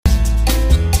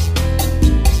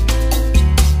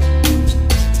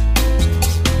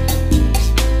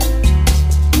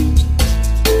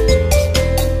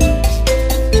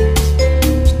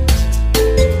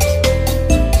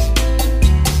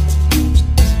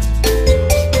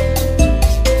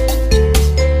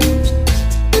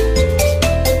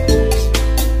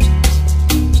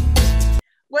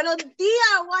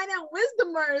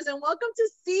and welcome to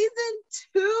season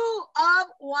 2 of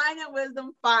Wine and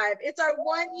Wisdom 5. It's our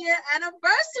 1-year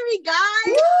anniversary,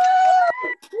 guys.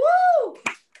 Woo!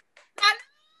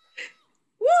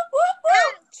 Woo, woo,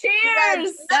 woo.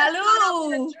 Cheers! Salud!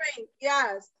 Drink.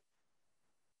 Yes.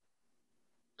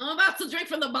 I'm about to drink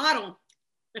from the bottle.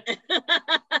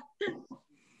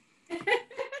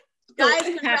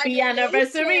 Guys, happy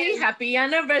anniversary! Happy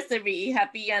anniversary!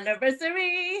 Happy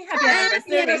anniversary!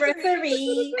 Happy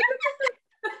anniversary!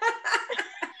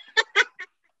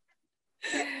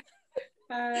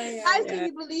 Guys, can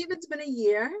you believe it's been a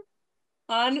year?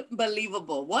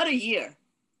 Unbelievable. What a year.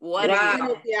 What a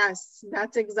year. Yes,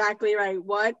 that's exactly right.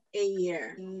 What a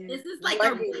year. This is like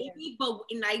our baby, but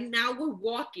like now we're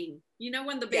walking. You know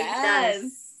when the baby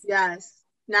Yes.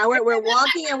 Now we're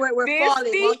walking and we're 50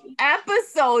 falling. 50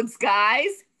 episodes, guys.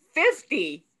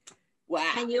 50.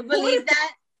 Wow. Can you believe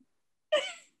that?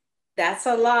 That's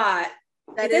a lot.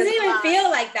 It doesn't even feel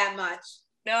like that much.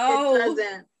 No.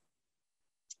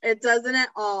 It doesn't at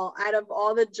all. Out of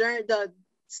all the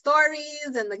stories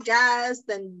and the guests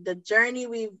and the journey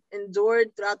we've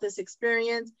endured throughout this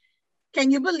experience,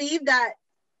 can you believe that?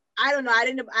 I don't know. I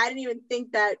didn't even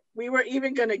think that we were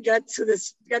even gonna get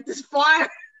this far.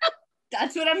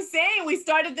 That's what I'm saying. We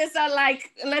started this at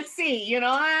like, let's see,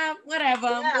 whatever.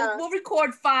 Yeah. We'll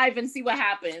record 5 and see what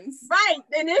happens. Right.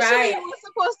 Initially, it was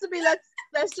supposed to be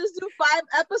let's just do 5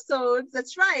 episodes.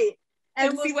 That's right.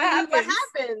 And we'll see what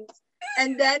happens.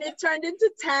 And then it turned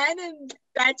into 10, and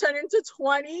that turned into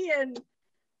 20, and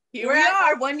here we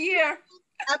are, 1 year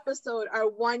episode, our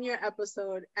 1-year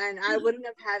episode, and I wouldn't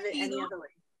have had it any other way.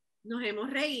 Nos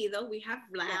hemos reído. We have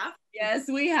laughed. Yes,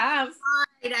 we have.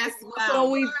 Cried as well. So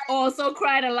we've also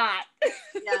cried a lot.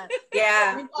 Yes.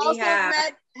 Yeah. We've also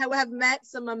met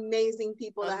some amazing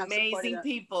people that have supported us.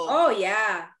 People. Oh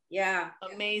yeah. Yeah.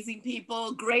 Amazing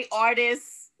people. Great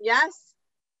artists. Yes.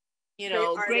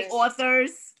 Great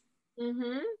authors.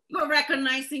 Mm-hmm. People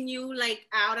recognizing you like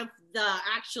out of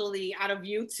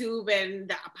YouTube and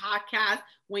the podcast.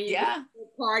 When you go to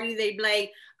a party, they be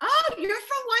like, "Oh, you're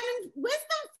from Wine and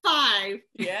Wisdom 5."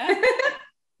 Yeah.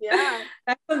 Yeah.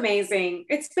 That's amazing.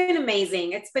 It's been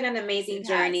amazing. It's been an amazing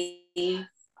journey.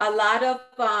 A lot of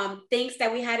things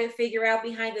that we had to figure out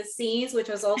behind the scenes, which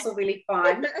was also really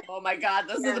fun. Oh my God,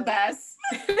 those are the best.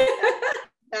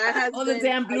 All the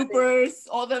damn bloopers,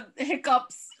 all the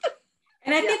hiccups.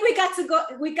 And I think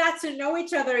we got to know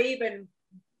each other even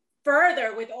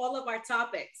further with all of our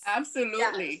topics.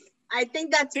 Absolutely. Yes. I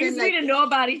think that's things we didn't know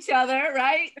about each other,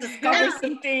 right? Discover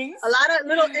some things. A lot of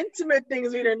little intimate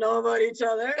things we didn't know about each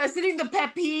other. Considering the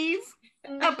pet peeve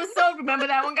episode. Remember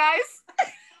that one, guys?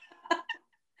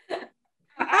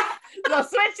 Los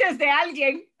switches de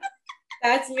alguien.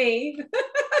 That's me.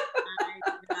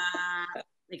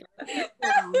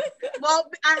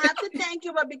 Well, I have to thank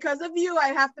you, but because of you, I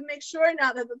have to make sure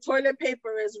now that the toilet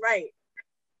paper is right.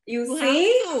 You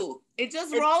see? It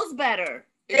just rolls better.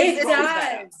 It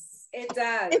does. It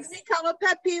does. It's become a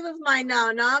pet peeve of mine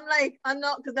now. Now I'm like,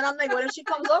 because then I'm like, what if she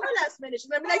comes over last minute? She's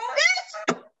gonna be like,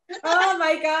 bitch! Oh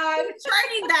my God.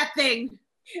 Training that thing.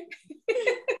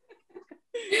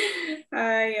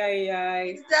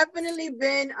 It's definitely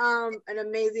been an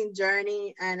amazing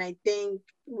journey, and I think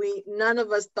none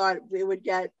of us thought we would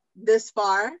get this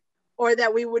far, or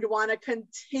that we would want to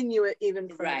continue it even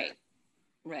further.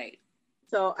 Right.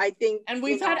 So I think, and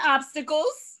we've had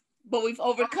obstacles, but we've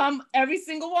overcome every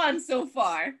single one so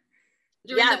far.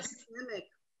 During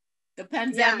the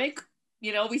pandemic,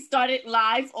 we started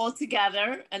live all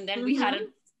together, and then we had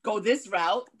to go this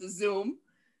route, the Zoom,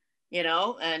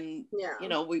 and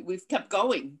we've kept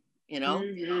going,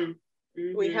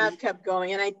 We have kept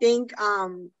going, and I think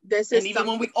this is, and even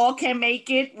when we all can't make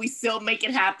it, we still make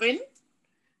it happen.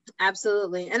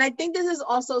 Absolutely. And I think this is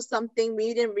also something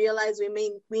we didn't realize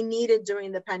we needed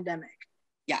during the pandemic.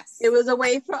 Yes. It was a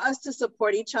way for us to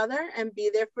support each other and be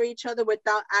there for each other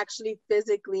without actually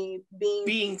physically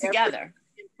being together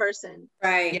in person.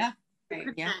 Right. Yeah.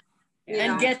 Right. Yeah.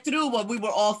 And get through what we were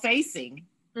all facing.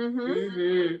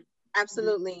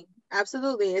 Absolutely.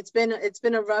 Absolutely. It's been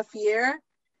a rough year.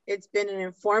 It's been an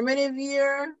informative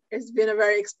year. It's been a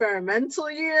very experimental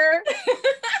year.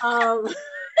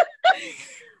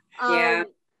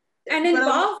 And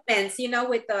involvements,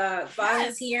 with the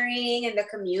volunteering and the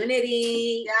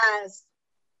community. Yes.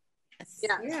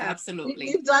 Yeah, absolutely.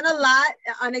 We've done a lot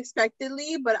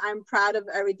unexpectedly, but I'm proud of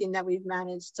everything that we've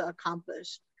managed to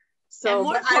accomplish. So, and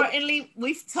more importantly,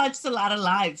 we've touched a lot of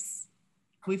lives.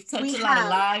 We've touched a lot of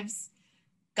lives.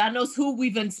 God knows who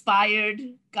we've inspired.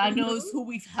 God knows who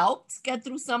we've helped get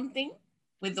through something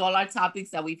with all our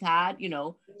topics that we've had,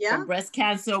 from breast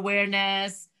cancer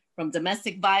awareness, from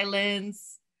domestic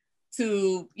violence,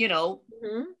 to, you know,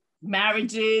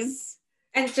 marriages.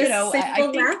 And just you know, I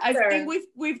laughter. think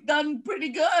we've done pretty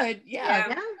good.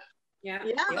 Yeah.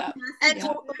 And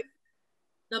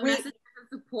the message of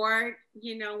support,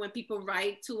 you know, when people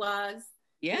write to us.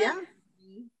 Yeah,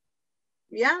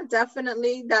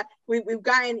 definitely. That we've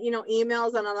gotten, you know,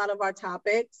 emails on a lot of our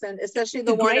topics, and especially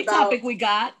the one great about topic we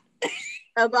got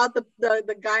about the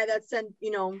guy that sent,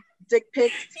 you know, dick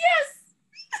pics. Yes.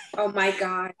 Oh my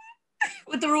God.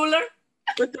 With the ruler.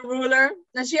 With the ruler,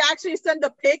 and she actually sent a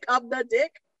pic of the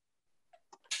dick.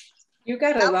 You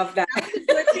gotta love that. That was a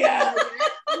good Yeah.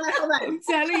 I'm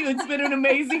telling you, it's been an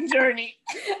amazing journey.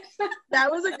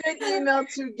 That was a good email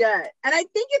to get. And I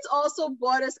think it's also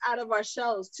brought us out of our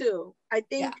shells too. I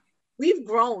think we've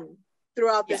grown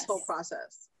throughout this whole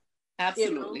process.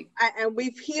 Absolutely. You know? And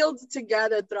we've healed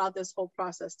together throughout this whole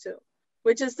process too,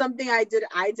 which is something I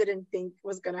didn't think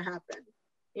was gonna happen,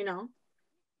 you know?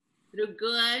 Through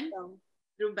good,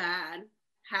 through bad,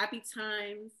 happy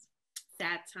times,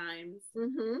 sad times.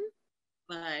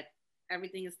 But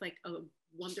everything is like a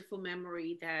wonderful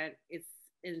memory that it's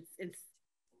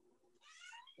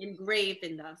engraved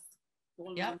in us.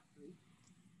 Yep.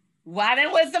 Wine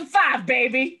and Wisdom 5,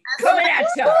 baby. Coming at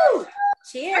you.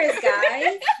 Cheers,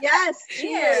 guys. Yes.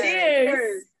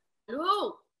 Cheers.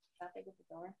 Ooh.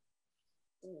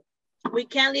 We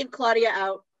can't leave Claudia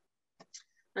out.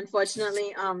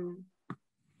 Unfortunately,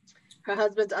 her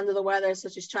husband's under the weather, so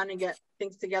she's trying to get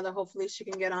things together. Hopefully she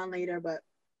can get on later, but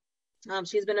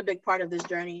she's been a big part of this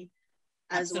journey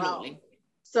as well.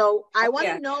 So I want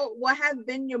to know, what have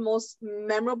been your most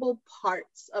memorable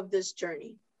parts of this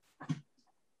journey?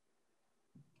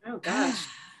 Oh gosh.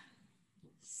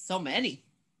 So many.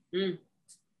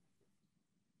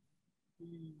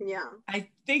 Yeah. I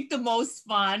think the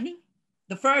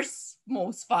first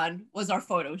most fun was our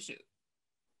photo shoot.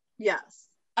 Yes.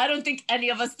 I don't think any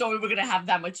of us thought we were going to have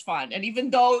that much fun. And even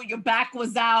though your back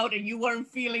was out and you weren't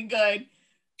feeling good,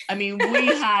 I mean, we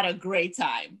had a great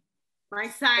time. My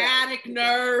sciatic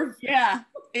nerve. Yeah.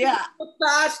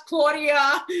 Gosh, Claudia.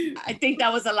 I think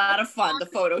that was a lot of fun, the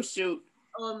photo shoot.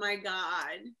 Oh my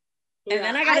God. And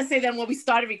then I gotta say, then when we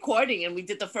started recording and we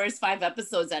did the first 5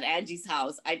 episodes at Angie's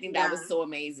house, I think that was so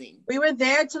amazing. We were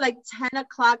there till like 10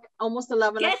 o'clock, almost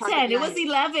 11 o'clock. 10, it was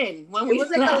 11 when it was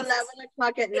like 11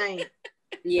 o'clock at night.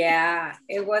 Yeah,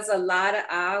 it was a lot of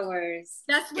hours.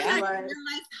 That's when I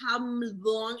realized how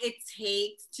long it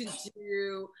takes to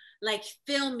do like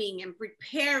filming and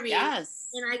preparing. Yes.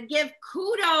 And I give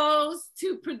kudos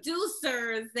to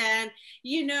producers and,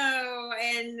 you know,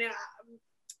 and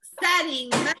setting,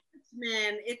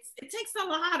 management. It takes a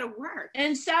lot of work.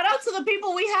 And shout out to the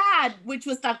people we had, which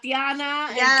was Tatiana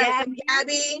and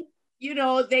Gabby. You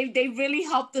know, they really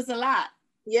helped us a lot.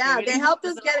 Yeah, they helped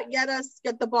us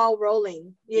get the ball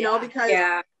rolling, you know, because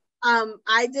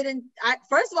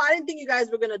first of all, I didn't think you guys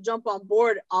were gonna jump on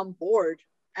board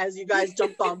as you guys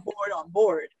jumped on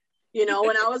board. You know,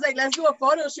 when I was like, let's do a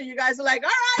photo shoot, you guys were like, all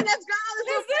right, let's go.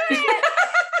 Let's do it.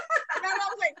 And I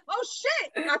was like, oh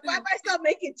shit. And I find myself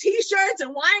making t-shirts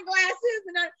and wine glasses.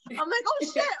 And I'm like,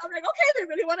 oh shit. I'm like, okay, they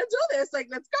really want to do this. Like,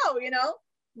 let's go, you know?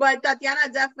 But Tatiana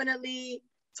definitely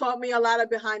taught me a lot of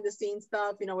behind the scenes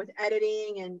stuff, you know, with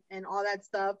editing and all that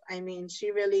stuff. I mean,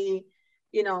 she really,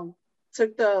 you know,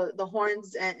 took the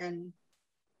horns and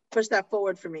pushed that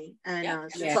forward for me.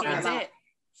 And she taught me a lot.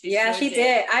 She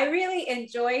did. I really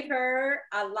enjoyed her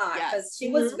a lot because she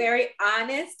was very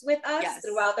honest with us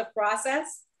throughout the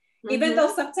process, even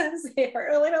though sometimes it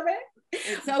hurt a little bit.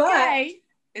 It's okay.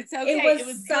 It's okay. It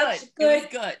was such good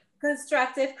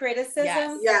constructive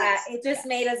criticism that it just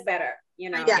made us better,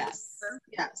 you know? Yes.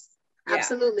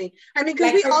 Absolutely. I mean,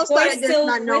 because we all started this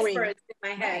not knowing. In my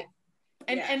head.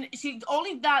 And she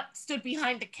only not stood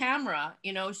behind the camera,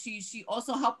 you know, she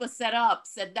also helped us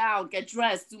sit down, get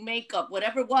dressed, do makeup,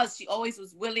 whatever it was. She always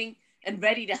was willing and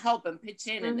ready to help and pitch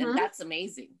in. And that's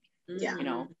amazing. Yeah. You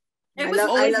know, I was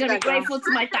always going to be grateful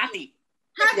to my Tati.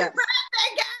 Happy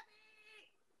birthday, Gabby!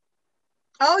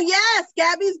 Oh, yes.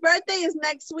 Gabby's birthday is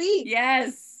next week.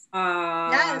 Yes.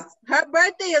 Yes. Her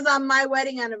birthday is on my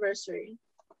wedding anniversary.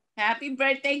 Happy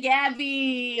birthday,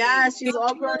 Gabby. Yeah, she's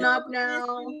all grown up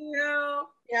now.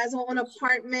 She has her own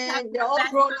apartment. They're all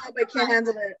grown up. I can't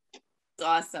handle it. It's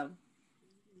awesome.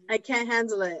 I can't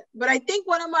handle it. But I think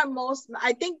one of my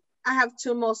I have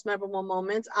 2 most memorable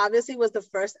moments. Obviously was the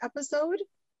first episode,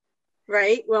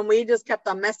 right? When we just kept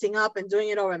on messing up and doing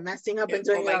it over, messing up and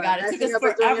doing it over. Oh my God, it took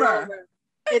us forever.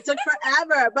 It took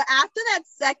forever. But after that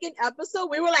second episode,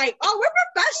 we were like, oh, we're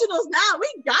professionals now.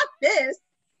 We got this.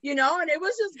 You know, and it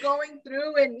was just going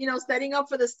through and, you know, setting up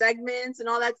for the segments and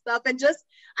all that stuff. And just,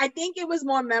 I think it was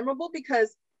more memorable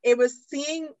because it was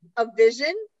seeing a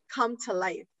vision come to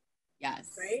life. Yes.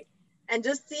 Right. And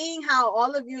just seeing how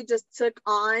all of you just took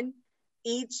on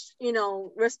each, you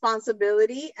know,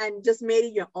 responsibility and just made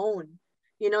it your own.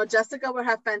 You know, Jessica would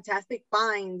have fantastic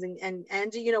finds, and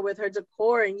Angie, you know, with her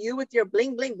decor, and you with your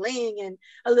bling, bling, bling, and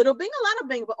a little bling, a lot of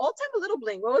bling, but all time a little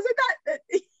bling. What was it that?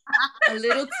 A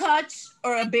little touch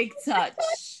or a big touch?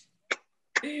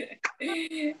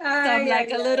 Some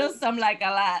like a little, some like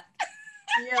a lot.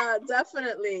 Yeah,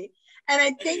 definitely. And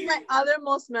I think my other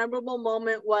most memorable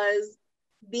moment was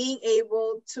being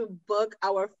able to book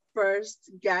our first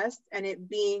guest, and it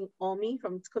being Omi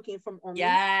from Cooking from Omi.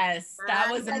 Yes, that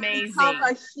was amazing. Become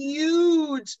a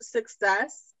huge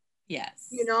success. Yes.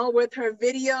 You know, with her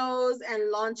videos and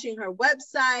launching her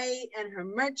website and her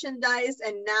merchandise,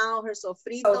 and now her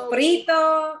sofrito.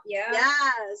 Sofrito, yeah.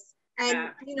 Yes.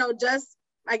 And, you know, just,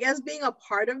 I guess, being a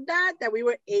part of that we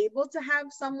were able to have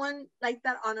someone like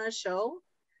that on our show,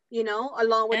 you know,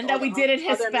 along with, and that we did it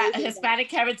Hispanic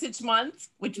Heritage Month,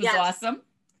 which was awesome.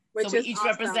 So we each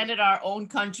represented our own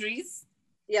countries.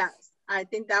 Yes, I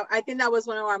think that was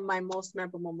one of my most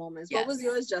memorable moments. Yes. What was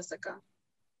yours, Jessica?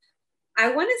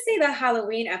 I want to say the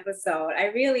Halloween episode. I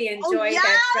really enjoyed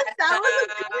that. That was a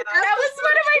good episode. That was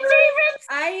one of my favorites.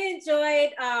 I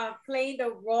enjoyed playing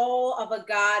the role of a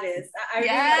goddess. I really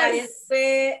got into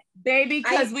it. Baby,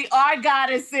 because we are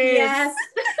goddesses. Yes.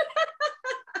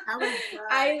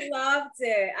 I loved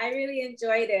it. I really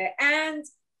enjoyed it. And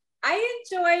I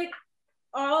enjoyed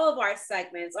all of our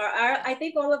segments. I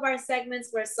think all of our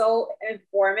segments were so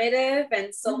informative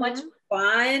and so much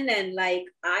fun and like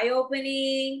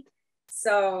eye-opening.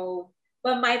 So,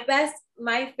 but my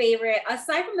favorite,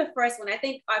 aside from the first one, I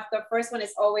think the first one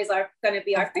is always going to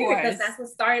be our favorite because that's what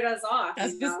started us off.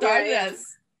 That's what started us.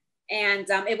 And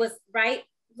it was right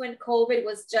when COVID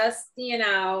was just, you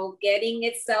know, getting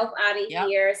itself out of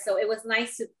here. So it was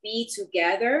nice to be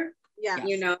together. Yeah.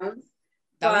 You know.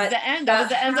 That was the end. That was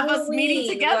the end of us meeting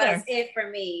together. Was it for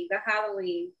me, the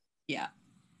Halloween. Yeah.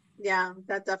 Yeah,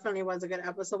 that definitely was a good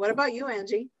episode. What about you,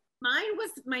 Angie?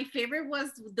 My favorite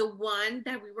was the one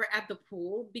that we were at the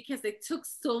pool because it took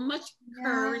so much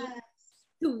courage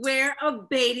to wear a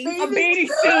bathing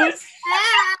suit and,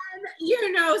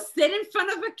 you know, sit in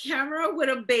front of a camera with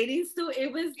a bathing suit.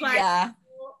 It was like, oh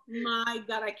my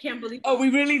God, I can't believe. Are we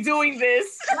really doing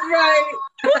this? Right.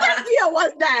 Whose idea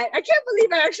was that? I can't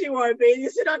believe I actually wore a bathing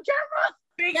suit on camera.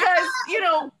 Because, you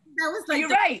know, that was like you're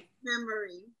right.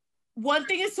 Memory. One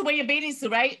thing is to wear your bathing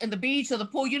suit, right? In the beach or the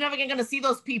pool, you're never going to see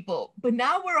those people. But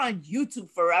now we're on YouTube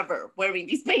forever wearing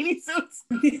these bathing suits.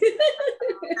 People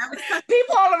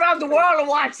all around the world are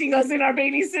watching us in our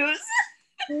bathing suits.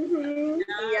 Yeah.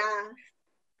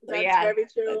 That's very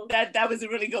true. That was a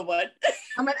really good one.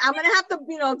 I'm gonna have to,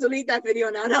 you know, delete that video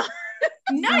now.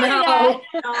 No,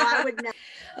 I would never.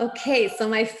 Okay, so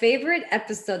my favorite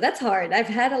episode, that's hard. I've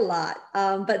had a lot.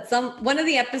 But one of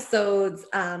the episodes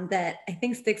that I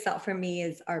think sticks out for me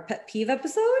is our pet peeve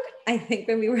episode. I think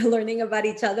when we were learning about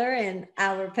each other and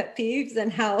our pet peeves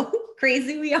and how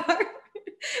crazy we are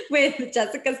with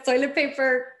Jessica's toilet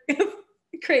paper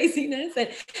craziness.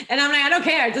 And I'm like, I don't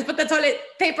care. Just put the toilet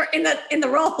paper in the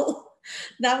roll.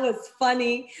 That was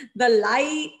funny. The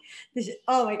light.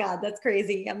 Oh my God, that's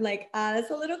crazy. I'm like,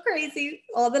 that's a little crazy.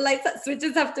 All the light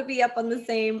switches have to be up on the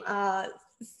same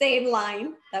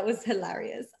line. That was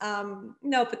hilarious.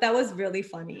 No, but that was really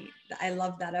funny. I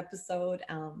love that episode.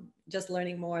 Just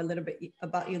learning more a little bit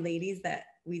about you ladies that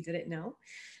we didn't know.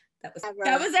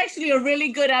 That was actually a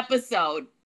really good episode.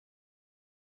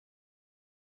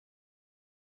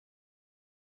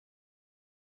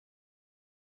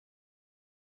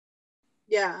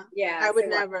 Yeah, I would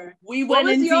never. We went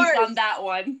in deep on that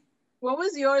one. What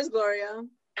was yours, Gloria?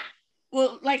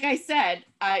 Well, like I said,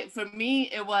 for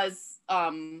me it was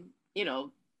you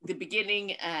know, the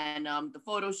beginning and the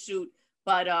photo shoot,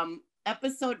 but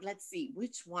episode, let's see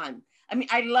which one. I mean,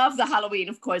 I love the Halloween,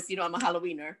 of course, you know, I'm a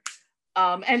Halloweener,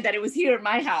 and that it was here in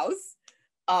my house,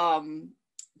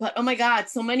 but oh my God,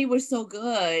 so many were so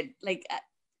good. Like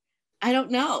I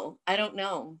don't know.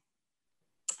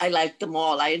 I like them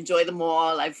all. I enjoy them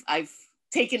all. I've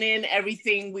taken in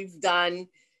everything we've done.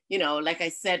 You know, like I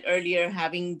said earlier,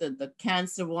 having the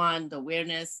cancer one, the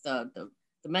awareness, the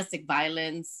domestic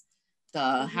violence,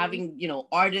 the having, you know,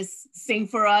 artists sing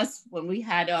for us when we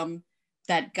had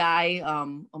that guy.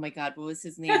 Oh my God, what was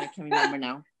his name? I can't remember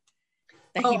now.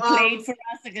 That he played for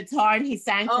us the guitar and he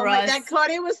sang for us. That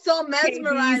Claudia was so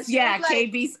mesmerized.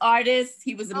 KB's artist.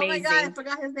 He was amazing. Oh my God, I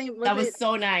forgot his name. That was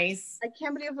so nice. I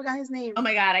can't believe I forgot his name. Oh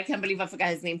my God, I can't believe I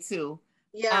forgot his name too.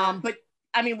 Yeah. But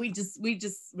I mean, we just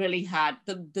really had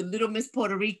the Little Miss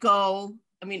Puerto Rico.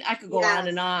 I mean, I could go on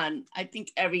and on. I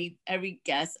think every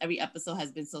guest, every episode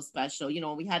has been so special. You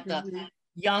know, we had the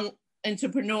young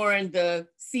entrepreneur and the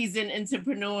seasoned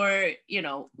entrepreneur. You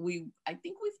know, I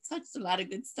think we've touched a lot of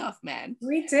good stuff, man.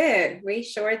 We did. We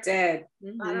sure did.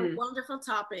 A lot of wonderful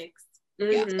topics.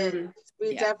 We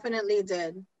definitely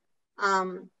did.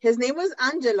 His name was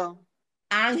Angelo.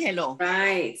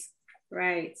 Right.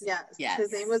 Yes.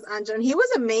 His name was Angelo. And he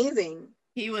was amazing.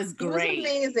 He was great.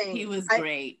 He was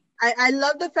great. I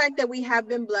love the fact that we have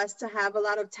been blessed to have a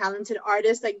lot of talented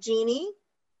artists like Jeannie.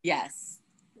 Yes.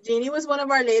 Jeannie was one of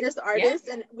our latest artists,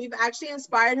 and we've actually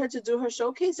inspired her to do her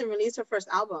showcase and release her first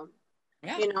album.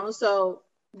 Yeah. You know, so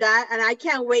that, and I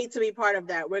can't wait to be part of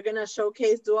that. We're gonna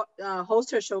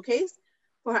host her showcase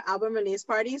for her album release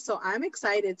party. So I'm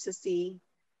excited to see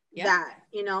that,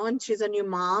 you know, and she's a new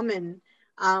mom, and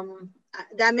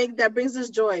that brings us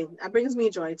joy. That brings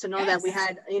me joy to know that we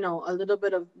had, you know, a little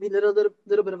bit of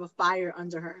a fire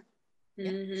under her.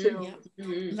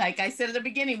 Like I said at the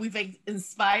beginning, we've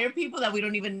inspired people that we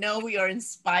don't even know we are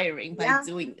inspiring by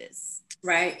doing this.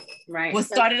 Right. What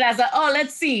started as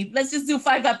let's just do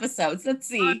 5 episodes. Let's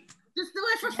see. Just do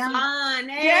it for fun.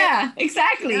 Yeah,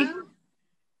 exactly. Yeah.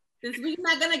 Since we're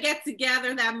not gonna get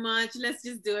together that much, let's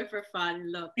just do it for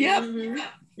fun. Look. Yep.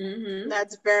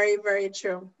 That's very, very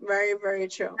true. Very, very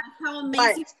true. That's how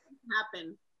amazing things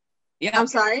happen. Yeah. I'm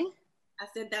sorry? I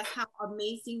said that's how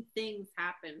amazing things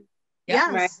happen.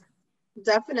 Yes,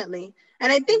 definitely.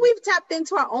 And I think we've tapped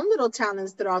into our own little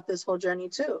talents throughout this whole journey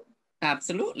too.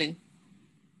 Absolutely.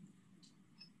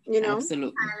 You know?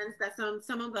 Absolutely. Talents that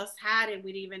some of us had and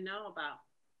we didn't even know about.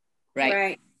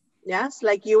 Right. Yes,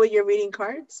 like you with your reading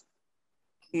cards.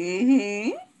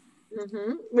 Which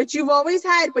you've always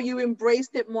had, but you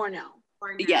embraced it more now.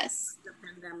 Yes. The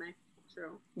pandemic.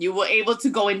 True. You were able to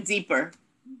go in deeper.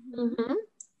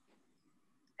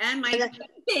 And my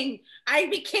painting, I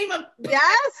became a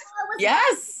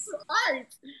yes.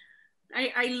 Art.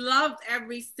 I loved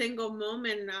every single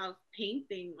moment of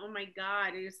painting. Oh my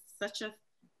God, it is such a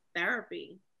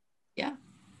therapy. Yeah.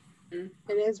 It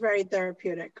is very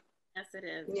therapeutic. Yes, it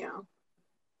is. Yeah.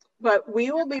 But we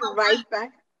will be right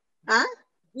back. Huh?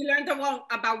 We learned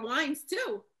about wines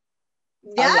too.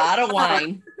 Yes. A lot of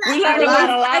wine. We learned about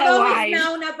a lot of wine. I've always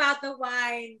known about the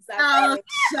wines. Oh,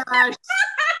 gosh.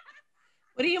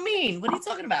 What do you mean? What are you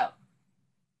talking about?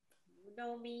 You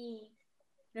know me.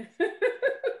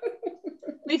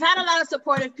 We've had a lot of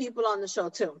supportive people on the show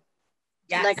too.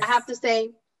 Yes. Like I have to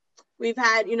say, we've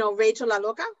had, you know, Rachel La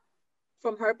Loca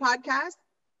from her podcast.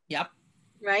 Yep.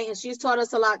 Right. And she's taught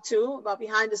us a lot too about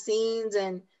behind the scenes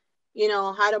and, you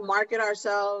know, how to market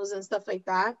ourselves and stuff like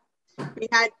that. We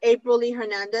had April Lee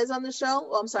Hernandez on the show.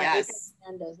 Well, I'm sorry, April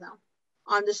Hernandez now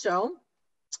on the show,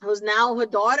 who's now her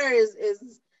daughter is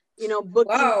you know,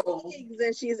 booking gigs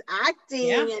and she's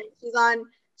acting and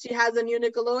she has a new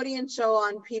Nickelodeon show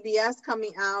on PBS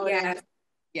coming out. And,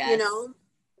 you know,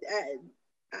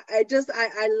 I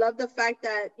love the fact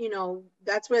that, you know,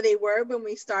 that's where they were when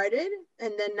we started,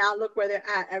 and then now look where they're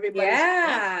at. Everybody.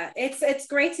 It's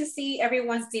great to see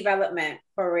everyone's development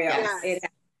for real.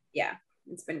 Yes.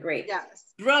 It's been great.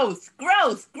 Yes. Growth.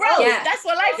 Yes. That's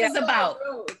what life is about.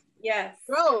 Growth. Yes.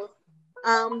 Growth.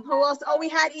 Who else? Oh, we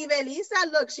had Eva Elisa.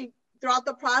 Look, she throughout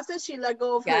the process, she let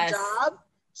go of her job.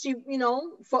 She, you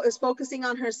know, is focusing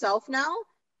on herself now.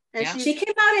 And she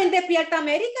came out in Despierta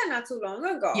America not too long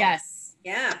ago. Yes.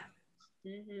 Yeah.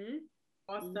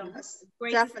 Awesome. Yes,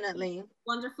 great. Definitely.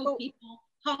 Wonderful people.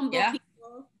 Humble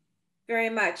people. Very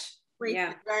much. Great.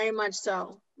 Yeah. Very much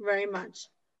so. Very much.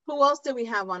 Who else did we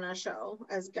have on our show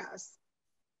as guests?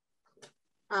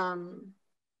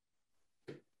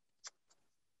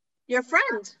 Your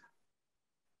friend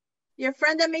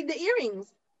that made the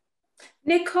earrings.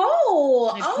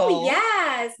 Nicole. Oh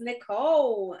yes,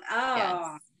 Nicole.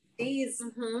 Oh, she's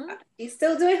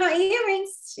still doing her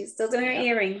earrings. She's still doing her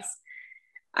earrings.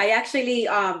 I actually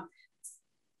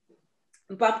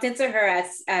bumped into her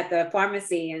at the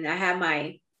pharmacy, and I had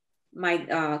my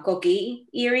Coqui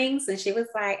earrings, and she was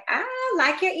like, "I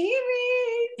like your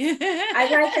earrings." I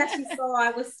like that she saw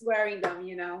I was wearing them.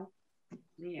 You know.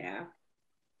 Yeah.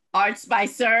 Arts by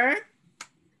Sir.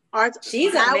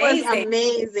 She's that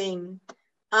amazing.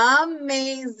 Was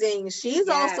amazing. She's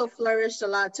also flourished a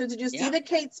lot too. Did you see the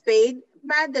Kate Spade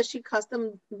bag that she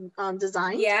custom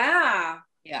designed? Yeah.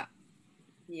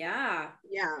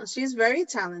 She's very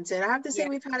talented. I have to say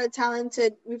we've had a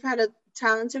talented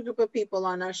group of people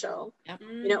on our show.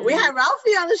 You know, we had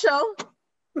Ralphie on the show.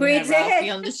 We had Ralphie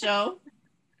on the show.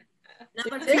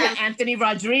 We had Anthony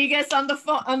Rodriguez on the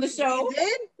show. We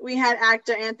did. We had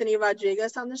actor Anthony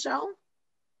Rodriguez on the show.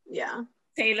 Yeah.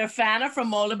 Taylor Fanner from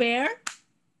Mola Bear.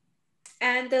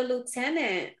 And the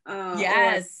lieutenant.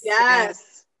 Yes. We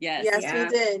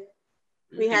did.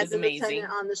 We had the lieutenant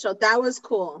on the show. That was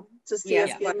cool to see a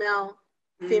female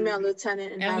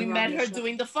lieutenant. And we met her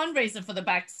doing the fundraiser for the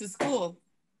back to school.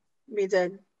 We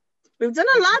did. We've done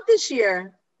a lot this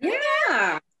year.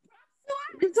 Yeah.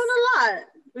 We've done a lot.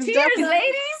 Cheers,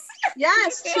 ladies.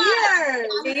 Yes, cheers.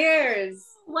 Cheers.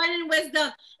 One in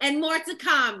wisdom and more to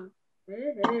come.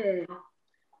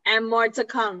 And more to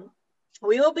come.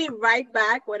 We will be right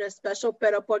back with a special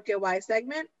Pero Porque Why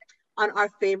segment on our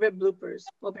favorite bloopers.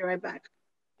 We'll be right back.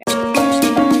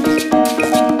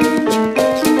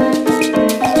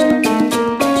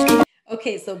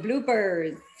 Okay, so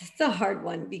bloopers. It's a hard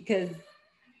one because,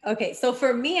 okay, so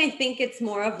for me, I think it's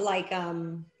more of like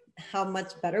how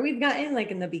much better we've gotten. Like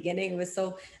in the beginning, it was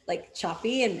so like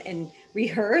choppy and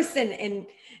rehearsed and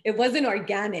it wasn't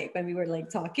organic when we were like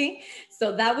talking.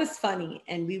 So that was funny.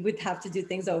 And we would have to do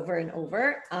things over and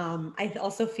over. I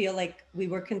also feel like we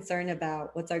were concerned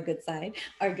about what's our good side,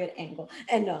 our good angle,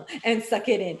 and suck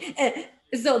it in. And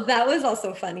so that was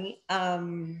also funny.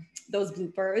 Those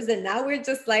bloopers. And now we're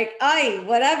just like, ay,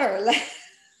 whatever.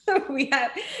 Like we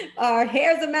have our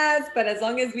hair's a mess, but as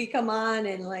long as we come on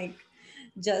and like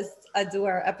just do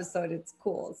our episode, it's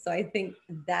cool. So I think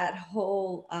that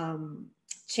whole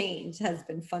change has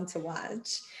been fun to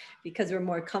watch because we're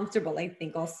more comfortable. I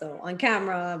think also on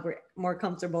camera, we're more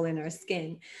comfortable in our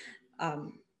skin,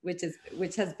 which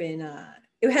has been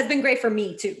it has been great for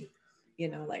me too. You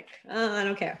know, like I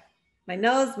don't care. My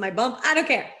nose, my bump, I don't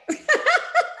care.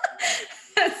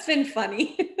 That's been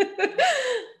funny.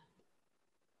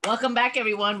 Welcome back,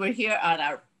 everyone. We're here on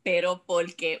our Pero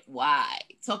Porque Why,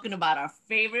 talking about our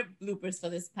favorite bloopers for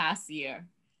this past year.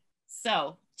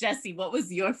 So, Jessie, what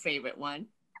was your favorite one?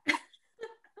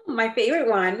 My favorite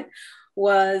one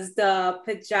was the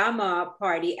pajama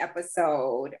party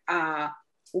episode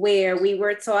where we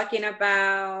were talking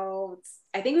about,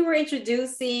 I think we were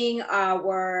introducing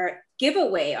our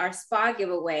giveaway, our spa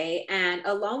giveaway. And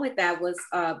along with that was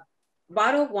a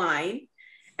bottle of wine.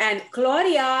 And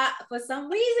Claudia, for some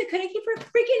reason, couldn't keep her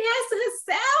freaking hands to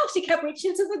herself. She kept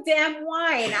reaching to the damn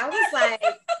wine. I was like,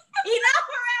 enough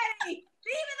already. Leave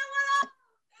it alone.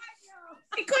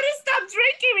 She couldn't stop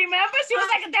drinking, remember? She was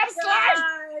like a damn slut.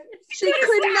 She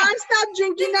could not stop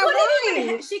drinking that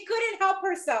wine. She couldn't help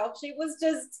herself. She was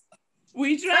just...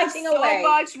 We drank so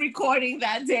much recording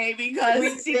that day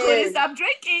because she couldn't stop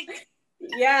drinking.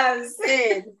 Yes.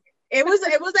 It was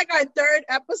like our third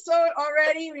episode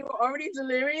already. We were already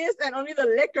delirious and only the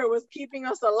liquor was keeping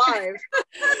us alive.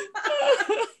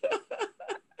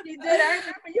 You did. I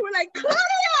remember you were like,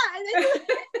 Claudia!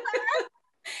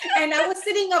 And I was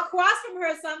sitting across from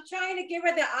her, so I'm trying to give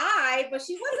her the eye, but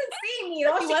she wasn't seeing me.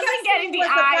 She wasn't getting the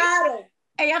eye.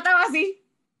 Ella estaba así.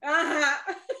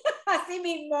 Ajá. Así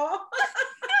mismo.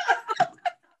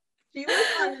 She was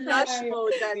on lush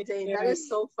mode that day. That is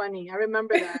so funny. I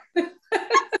remember that.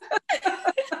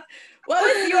 What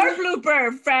was your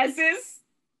blooper, Francis?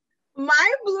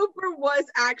 My blooper was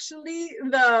actually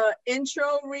the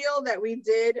intro reel that we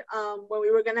did when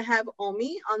we were gonna have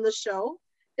Omi on the show.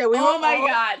 That we were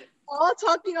all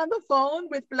talking on the phone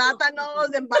with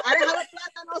plátanos, and I didn't have a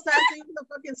plátano, so I had to use the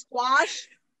fucking squash.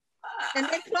 And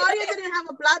then Claudia didn't have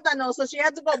a plátano, so she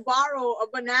had to go borrow a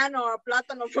banana or a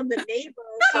plátano from the neighbor.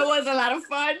 That was a lot of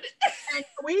fun. And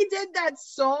we did that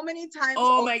so many times.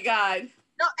 Oh my God.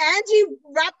 No, Angie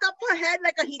wrapped up her head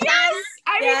like a gitana. Yes,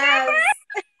 I remember.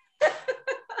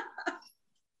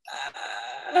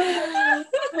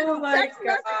 Oh my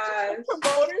God.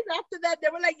 Promoters after that, they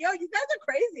were like, yo, you guys are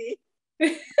crazy.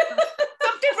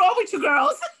 Something wrong with you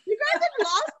girls. You guys have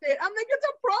lost it. I'm like, it's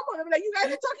a promo. They're like, you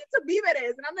guys are talking to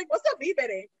víveres. And I'm like, what's a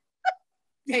vívere?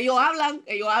 Ellos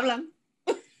hablan.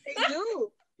 They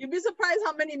do. You'd be surprised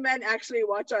how many men actually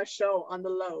watch our show on the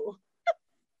low.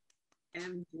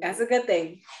 And that's a good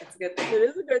thing. That's a good thing. It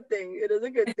is a good thing. It is a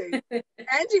good thing.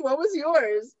 Angie, what was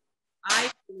yours?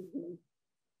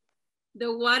 The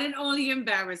one and only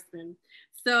embarrassment.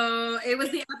 So it was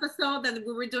the episode that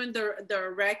we were doing the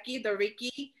Reiki. The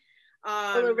Reiki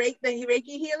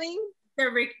healing? The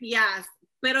Reiki, yes.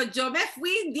 Pero yo me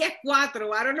fui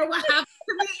 10-4. I don't know what happened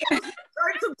to me. I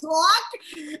started to talk,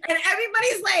 and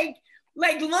everybody's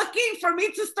like looking for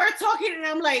me to start talking, and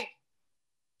I'm like,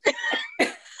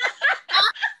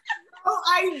 no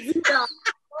idea.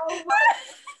 Oh my.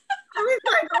 I was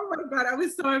like, oh my God, I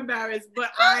was so embarrassed,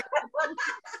 but I couldn't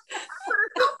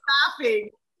stop laughing.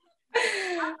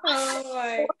 Oh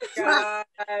my gosh.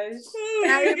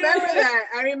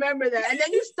 I remember that. And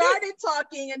then you started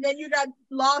talking and then you got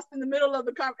lost in the middle of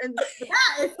the conversation.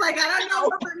 Yeah, it's like, I don't know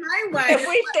what my mind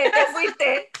was. Te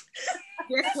fuiste.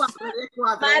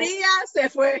 Maria se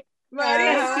fue.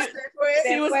 Maria se fue.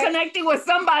 She was connecting with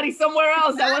somebody somewhere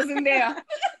else that wasn't there.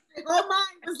 My whole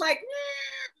mind was like,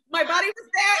 my body was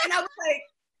there, and I was like,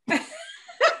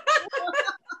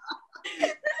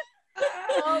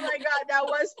 oh my God, that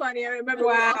was funny. I remember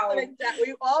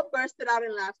we all bursted out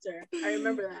in laughter. I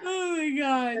remember that. Oh my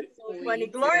God. That's so funny.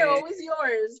 Gloria, always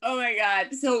yours. Oh my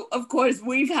God. So of course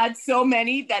we've had so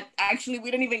many that actually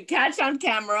we didn't even catch on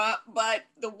camera, but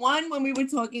the one when we were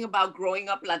talking about growing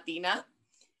up Latina,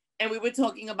 and we were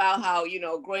talking about how, you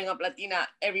know, growing up Latina,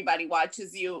 everybody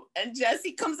watches you. And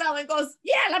Jesse comes out and goes,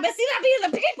 yeah, la vecina being the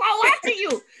people watching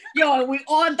you. Yo, and we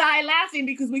all die laughing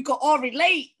because we could all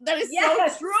relate. That is so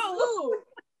true.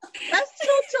 That's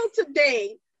true till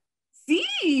today.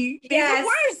 See, they're the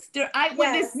worst. They're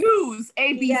eyewitness news,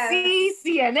 ABC,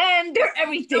 CNN, they're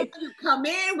everything. When you come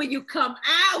in, when you come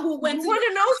out, who went you want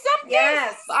to know something?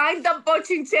 Yes. I'm the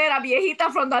bochinchera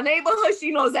viejita from the neighborhood.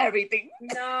 She knows everything.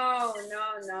 No.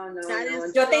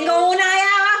 Is Yo tengo una allá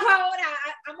abajo ahora.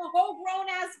 I'm a whole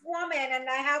grown-ass woman, and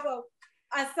I have a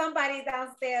somebody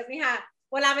downstairs. Mija,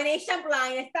 por la Venetian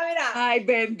blind. Está, mira. Ay,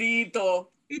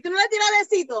 bendito. ¿Y tú no le tiras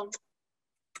besito?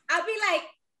 I'll be like...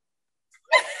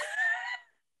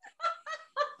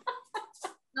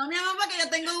 No, mi amor, porque yo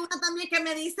tengo una también que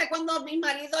me dice cuando mi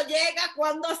marido llega,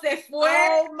 cuando se fue.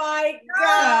 Oh my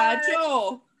God.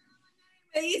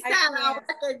 Me dice a la hora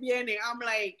que viene. I'm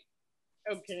like,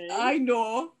 okay. I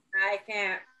know. I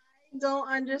can't. I don't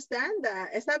understand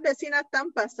that. Esas vecinas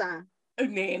tan pasadas.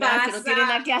 Nena, que no tiene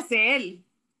nada que hacer.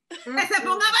 Que se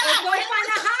ponga a ver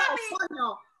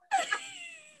la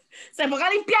Se ponga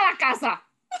a limpiar la casa.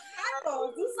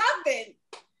 Do something.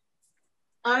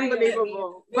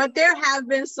 Unbelievable. But there have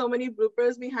been so many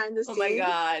bloopers behind the scenes. Oh my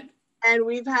God. And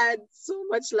we've had so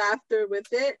much laughter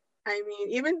with it. I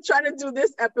mean, even trying to do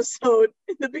this episode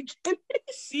in the beginning.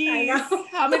 Jeez,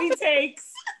 how many takes?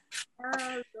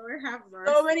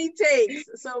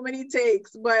 So many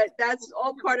takes. But that's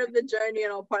all part of the journey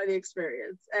and all part of the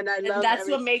experience. And I love that's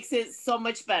what makes it so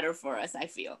much better for us, I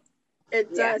feel.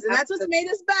 It does. And that's what's made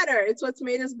us better. It's what's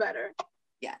made us better.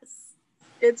 Yes.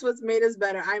 It's what's made us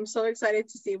better. I'm so excited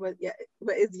to see what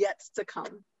is yet to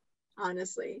come,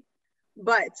 honestly.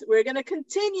 But we're going to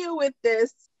continue with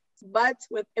this, but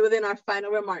within our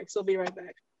final remarks. We'll be right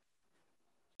back.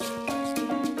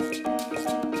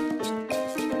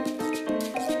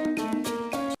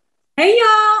 Hey,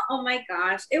 y'all. Oh, my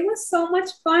gosh. It was so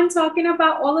much fun talking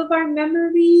about all of our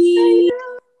memories.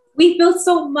 We built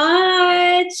so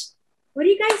much. What do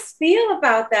you guys feel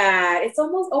about that? It's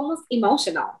almost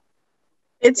emotional.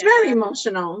 It's very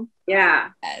emotional.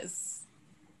 Yeah. Yes.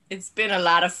 It's been a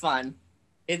lot of fun.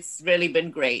 It's really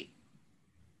been great.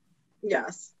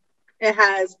 Yes, it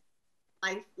has.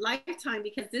 Lifetime,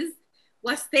 because this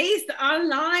what stays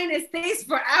online, it stays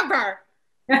forever.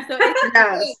 So it's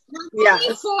not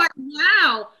only for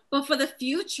now, but for the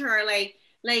future,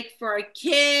 like for our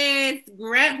kids,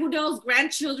 who knows,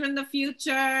 grandchildren in the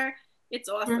future. It's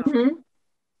awesome. Mm-hmm.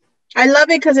 I love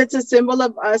it because it's a symbol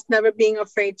of us never being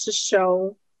afraid to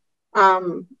show.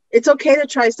 It's okay to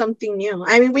try something new.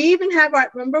 I mean, we even have I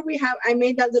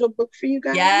made that little book for you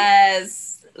guys.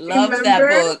 Yes, love that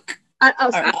book. I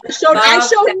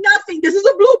showed nothing. This is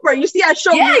a blooper. You see, I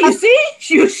showed. Yeah, nothing. you see,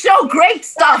 you show great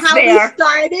stuff. How there. we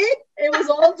started, it was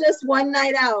all just one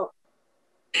night out.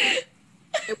 It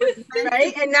was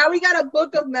right, and now we got a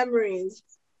book of memories.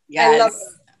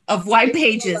 Yes, of white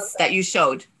pages that you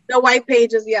showed. The white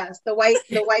pages, yes. The white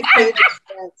pages,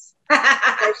 yes.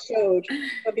 I showed.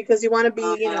 But because you want to be,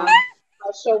 I'll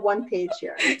show one page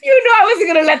here. You know I wasn't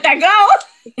going to let that go.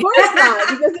 Of course not,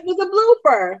 because it was a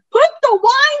blooper. Put the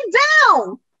wine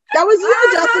down. That was you,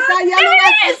 Jessica, yelling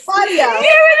at Claudia.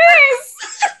 Here it is.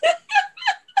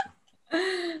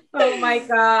 Oh my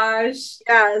gosh.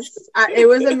 Yes.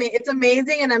 It's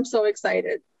amazing, and I'm so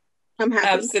excited. I'm happy.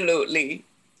 Absolutely.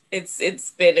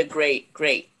 It's been a great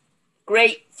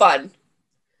fun.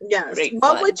 Yes.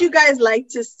 What would you guys like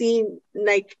to see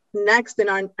next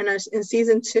in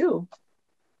season 2?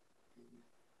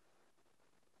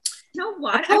 You know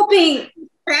what? I'm hoping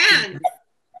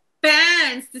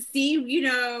fans to see,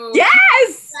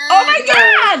 Yes. Oh my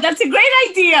God, that's a great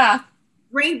idea.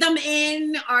 Bring them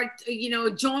in, or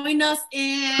join us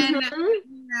in.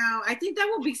 Mm-hmm. I think that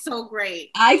would be so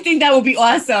great. I think that would be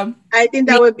awesome. I think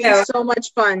that would be so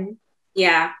much fun.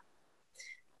 Yeah.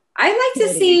 I'd like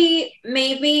to see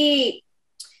maybe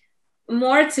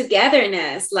more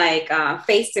togetherness, like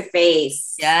face to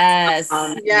face. Yes.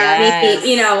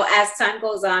 Maybe, as time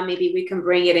goes on, maybe we can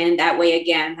bring it in that way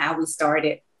again, how we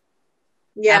started.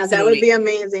 Yeah, absolutely. That would be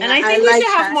amazing. And I think we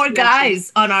should have more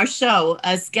guys on our show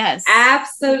as guests.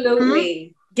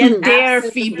 Absolutely. Get their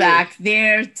feedback,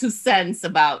 their 2 cents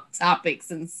about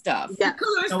topics and stuff. Yeah.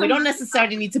 So we don't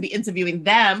necessarily need to be interviewing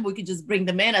them. We could just bring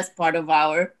them in as part of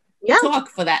our talk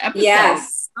for that episode.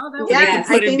 Yes. So they can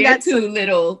put in their 2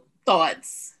 little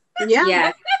thoughts. Yeah.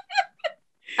 Yeah.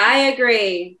 I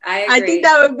agree. I think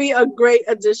that would be a great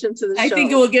addition to the show. I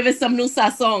think it will give it some new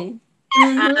sazon.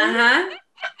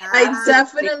 I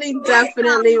definitely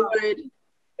would.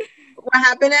 What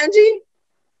happened, Angie?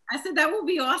 I said that would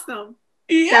be awesome.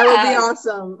 Yeah. That would be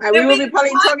awesome. And we will be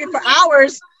probably talking for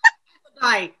hours.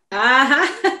 Right.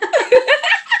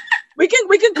 We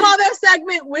can call that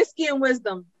segment Whiskey and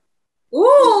Wisdom.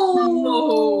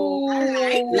 Ooh. Or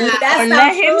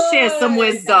let him share some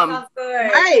wisdom.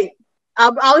 Right.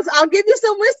 I'll give you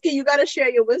some whiskey. You got to share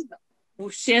your wisdom. We'll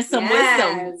share some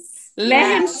wisdom.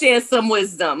 Let him share some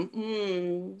wisdom.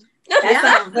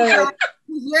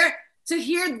 To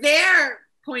hear their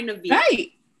point of view.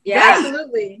 Right. Yeah.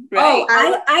 Absolutely. Right. Oh,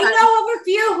 I know of a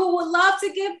few who would love to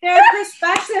give their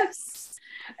perspectives.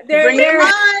 Bring them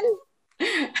on.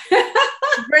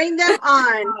 Bring them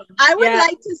on. I would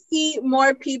like to see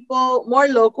more people, more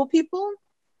local people,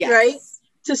 right?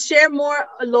 To share more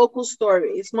local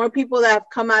stories, more people that have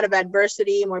come out of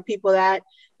adversity, more people that,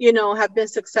 you know, have been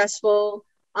successful.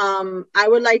 I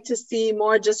would like to see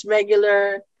more just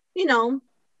regular, you know,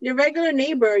 your regular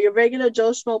neighbor, your regular Joe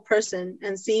Schmo person,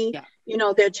 and see, you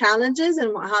know, their challenges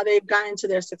and how they've gotten to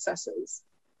their successes.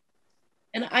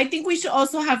 And I think we should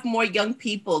also have more young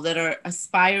people that are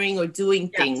aspiring or doing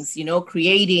things, you know,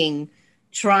 creating,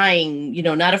 trying, you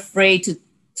know, not afraid to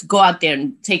go out there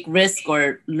and take risk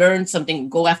or learn something,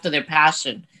 go after their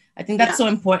passion. I think that's so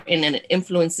important, and it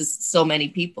influences so many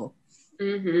people.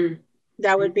 Mm-hmm.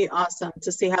 That would be awesome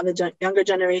to see how the younger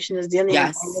generation is dealing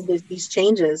with all of these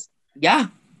changes. Yeah.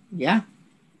 Yeah.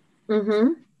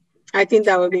 Mm-hmm. I think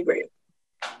that would be great.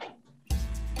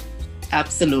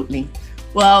 Absolutely.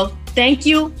 Well, thank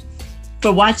you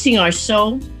for watching our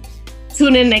show.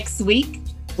 Tune in next week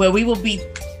where we will be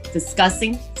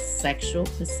discussing sexual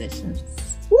positions.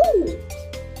 Woo!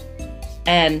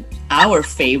 And our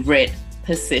favorite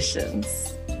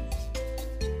positions.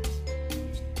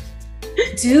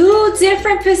 Do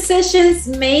different positions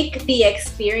make the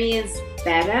experience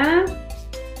better?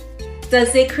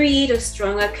 Does it create a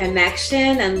stronger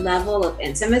connection and level of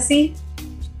intimacy?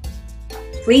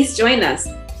 Please join us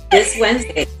this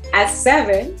Wednesday at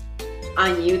 7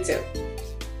 on YouTube.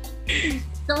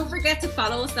 Don't forget to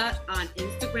follow us on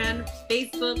Instagram,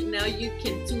 Facebook. Now you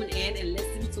can tune in and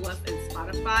listen to us on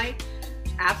Spotify,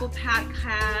 Apple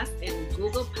Podcasts, and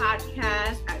Google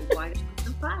Podcasts at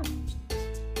Y5.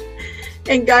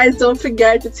 And guys, don't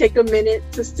forget to take a minute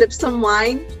to sip some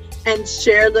wine and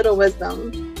share a little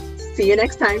wisdom. See you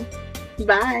next time.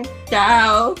 Bye.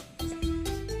 Ciao.